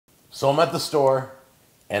So I'm at the store,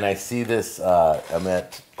 and I see this. I'm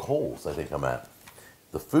at Kohl's, I think I'm at.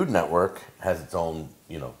 The Food Network has its own,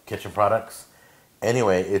 kitchen products.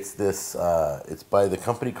 Anyway, it's this. It's by the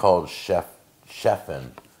company called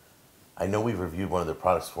Chefin. I know we've reviewed one of their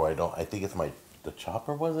products before. I think it's the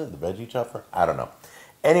chopper, was it? The veggie chopper? I don't know.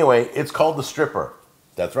 Anyway, it's called the stripper.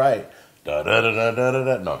 That's right. Da da da da da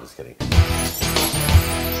da. No, I'm just kidding.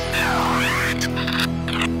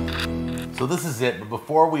 So this is it, but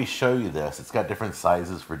before we show you this, it's got different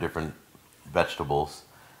sizes for different vegetables.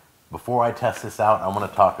 Before I test this out, I want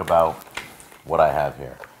to talk about what I have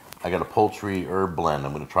here. I got a poultry herb blend.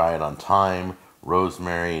 I'm going to try it on thyme,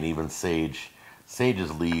 rosemary, and even sage. Sage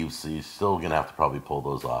is leaves, so you're still going to have to probably pull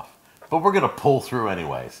those off. But we're going to pull through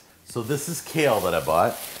anyways. So this is kale that I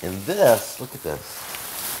bought, and this, look at this.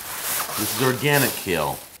 This is organic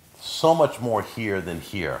kale. So much more here than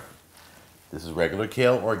here. This is regular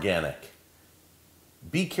kale, organic.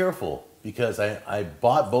 Be careful, because I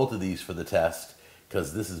bought both of these for the test,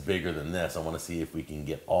 because this is bigger than this. I want to see if we can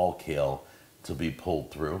get all kale to be pulled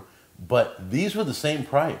through. But these were the same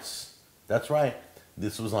price. That's right.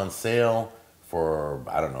 This was on sale for,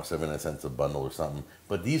 I don't know, 79 cents a bundle or something.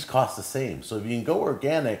 But these cost the same. So if you can go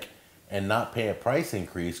organic and not pay a price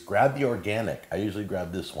increase, grab the organic. I usually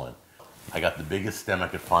grab this one. I got the biggest stem I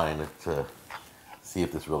could find to see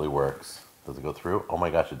if this really works. Does it go through? Oh my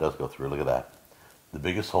gosh, it does go through. Look at that. The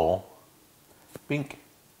biggest hole. Bink.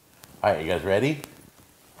 All right, you guys ready?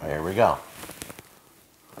 All right, here we go.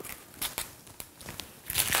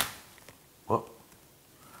 Whoop.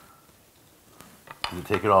 Did it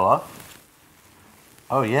take it all off?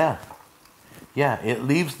 Oh, yeah. Yeah, it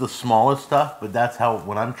leaves the smallest stuff, but that's how,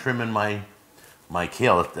 when I'm trimming my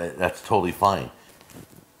kale, that's totally fine.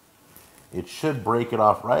 It should break it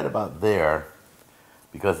off right about there,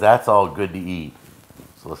 because that's all good to eat.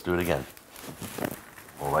 So let's do it again.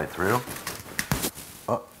 Pull right through.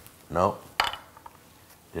 Oh, no.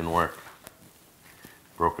 Didn't work.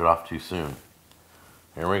 Broke it off too soon.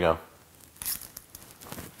 Here we go.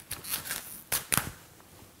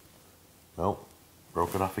 Nope.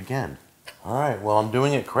 Broke it off again. All right, well, I'm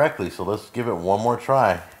doing it correctly, so let's give it one more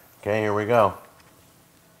try. Okay, here we go.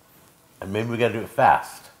 And maybe we gotta do it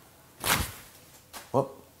fast.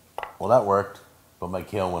 Whoop. Well, that worked, but my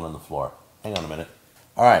kale went on the floor. Hang on a minute.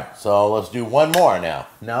 All right, so let's do one more now.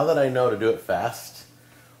 Now that I know to do it fast,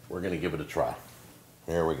 we're going to give it a try.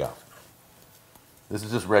 Here we go. This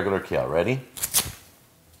is just regular kale. Ready?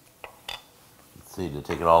 Let's see, did it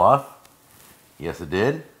take it all off? Yes, it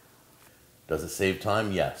did. Does it save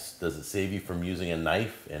time? Yes. Does it save you from using a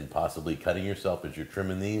knife and possibly cutting yourself as you're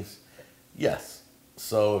trimming these? Yes.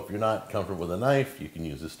 So if you're not comfortable with a knife, you can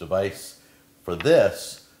use this device for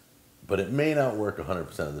this, but it may not work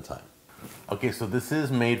 100% of the time. Okay, so this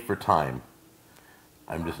is made for thyme.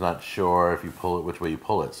 I'm just not sure if you pull it, which way you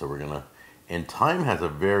pull it. So we're gonna, and thyme has a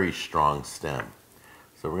very strong stem.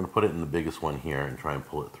 So we're gonna put it in the biggest one here and try and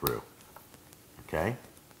pull it through. Okay?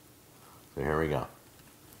 So here we go.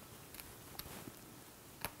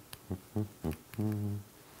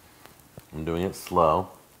 I'm doing it slow,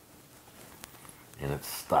 and it's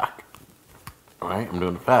stuck. All right, I'm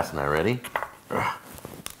doing it fast now. Ready?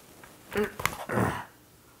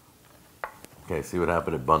 Okay, see what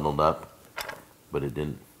happened? It bundled up, but it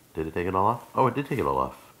didn't. Did it take it all off? Oh, it did take it all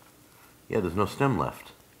off. Yeah, there's no stem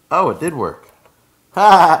left. Oh, it did work.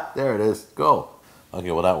 Ha! There it is. Go. Okay,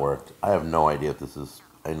 well, that worked. I have no idea if this is,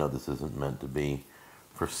 I know this isn't meant to be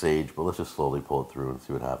for sage, but let's just slowly pull it through and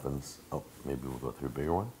see what happens. Oh, maybe we'll go through a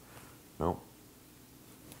bigger one. Nope.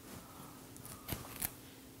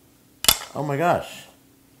 Oh my gosh.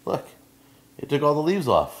 Look, it took all the leaves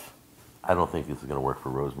off. I don't think this is going to work for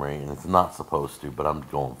rosemary, and it's not supposed to, but I'm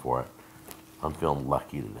going for it. I'm feeling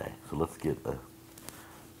lucky today. So let's get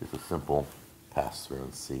just a simple pass through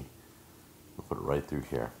and see. We'll put it right through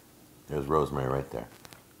here. There's rosemary right there.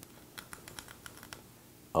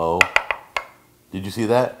 Oh, did you see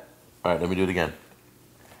that? All right, let me do it again.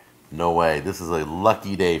 No way. This is a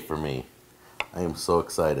lucky day for me. I am so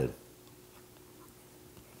excited.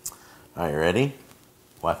 All right, you ready?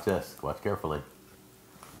 Watch this. Watch carefully.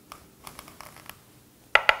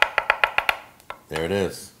 There it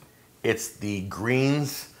is. It's the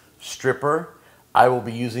greens stripper. I will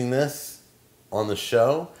be using this on the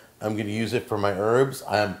show. I'm going to use it for my herbs.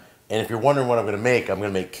 And if you're wondering what I'm going to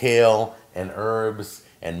make kale and herbs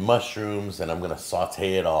and mushrooms, and I'm going to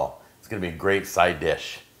saute it all. It's going to be a great side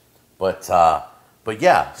dish. But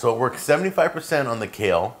yeah, so it worked 75% on the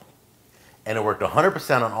kale, and it worked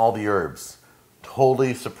 100% on all the herbs.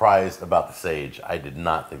 Totally surprised about the sage. I did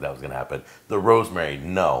not think that was going to happen. The rosemary,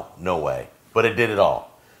 no way. But it did it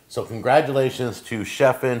all. So congratulations to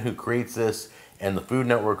Chefin who creates this, and the Food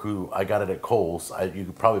Network who I got it at Kohl's. You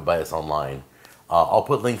could probably buy this online. I'll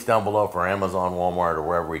put links down below for Amazon, Walmart, or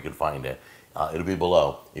wherever you can find it. It'll be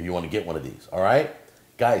below if you want to get one of these. All right?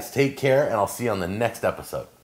 Guys, take care, and I'll see you on the next episode.